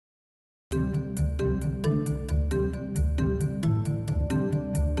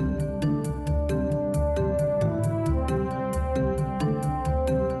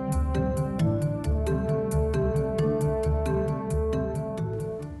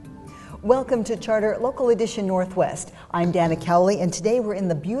Welcome to Charter Local Edition Northwest. I'm Dana Cowley, and today we're in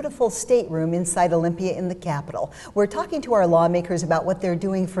the beautiful stateroom inside Olympia in the Capitol. We're talking to our lawmakers about what they're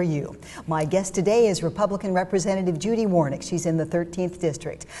doing for you. My guest today is Republican Representative Judy Warnick. She's in the 13th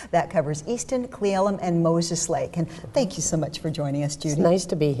District. That covers Easton, Cle Elum, and Moses Lake. And thank you so much for joining us, Judy. It's nice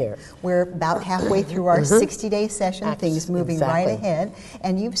to be here. We're about halfway through our 60-day session, things moving right ahead.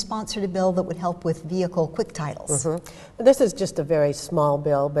 And you've sponsored a bill that would help with vehicle quick titles. This is just a very small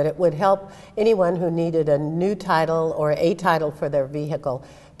bill, but it would help anyone who needed a new title or a title for their vehicle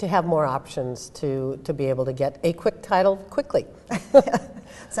to have more options to be able to get a quick title quickly.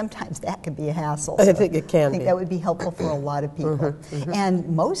 Sometimes that can be a hassle. I think it can be. I think that would be helpful for a lot of people. And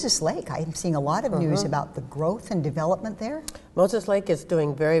Moses Lake, I'm seeing a lot of news about the growth and development there. Moses Lake is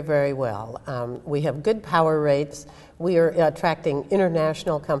doing very, very well. We have good power rates. We are attracting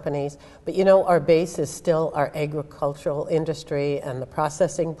international companies, but you know, our base is still our agricultural industry and the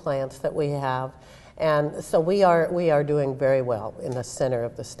processing plants that we have. And so we are doing very well in the center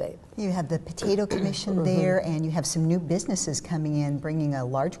of the state. You have the Potato Commission there, and you have some new businesses coming in, bringing a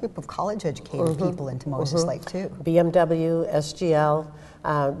large group of college-educated people into Moses Lake, too. BMW, SGL,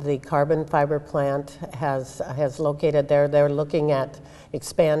 the carbon fiber plant has located there. They're looking at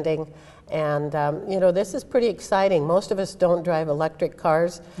expanding. And, you know, this is pretty exciting. Most of us don't drive electric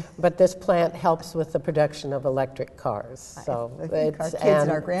cars, but this plant helps with the production of electric cars. So I think our kids and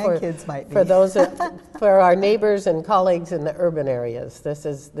our grandkids might be. For those, for our neighbors and colleagues in the urban areas, this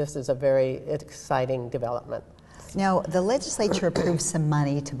is a very exciting development. Now, the legislature approved some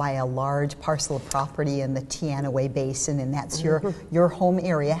money to buy a large parcel of property in the Teanaway Basin, and that's your home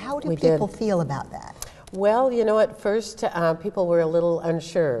area. How do people feel about that? Well, you know, at first people were a little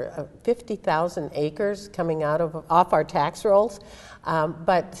unsure. 50,000 acres coming off our tax rolls,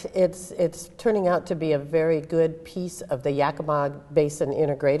 but it's turning out to be a very good piece of the Yakima Basin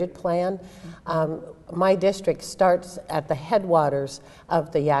Integrated Plan. My district starts at the headwaters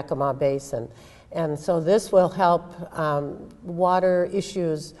of the Yakima Basin, and so this will help water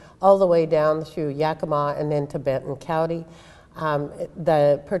issues all the way down through Yakima and into Benton County.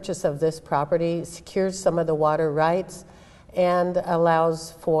 The purchase of this property secures some of the water rights and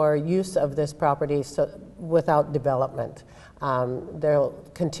allows for use of this property without development. They'll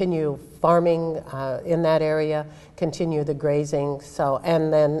continue farming in that area, continue the grazing,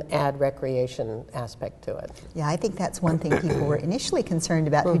 and then add recreation aspect to it. Yeah, I think that's one thing people were initially concerned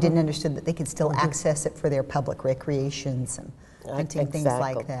about who didn't understand that they could still access it for their public recreations and hunting, things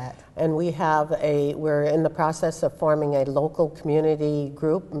like that. And we're in the process of forming a local community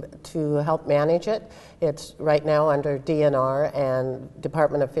group to help manage it. It's right now under DNR and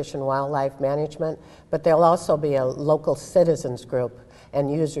Department of Fish and Wildlife Management, but there'll also be a local citizens group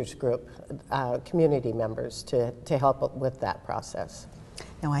and users group, community members to help with that process.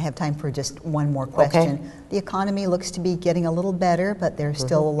 Now I have time for just one more question. Okay. The economy looks to be getting a little better, but there's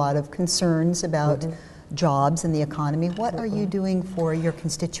still a lot of concerns about jobs in the economy. What are you doing for your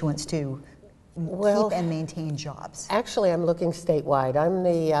constituents to keep and maintain jobs? Actually, I'm looking statewide. I'm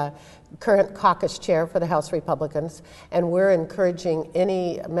the current Caucus Chair for the House Republicans, and we're encouraging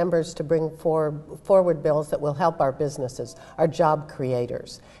any members to bring forward bills that will help our businesses, our job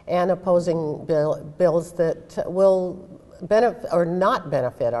creators, and opposing bills that will benefit or not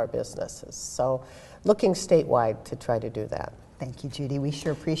benefit our businesses. So looking statewide to try to do that. Thank you, Judy. We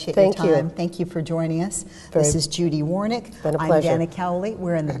sure appreciate your time. Thank you for joining us. This is Judy Warnick. Been a pleasure. I'm Dana Cowley.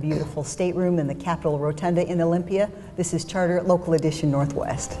 We're in the beautiful stateroom in the Capitol Rotunda in Olympia. This is Charter Local Edition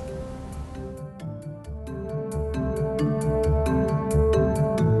Northwest.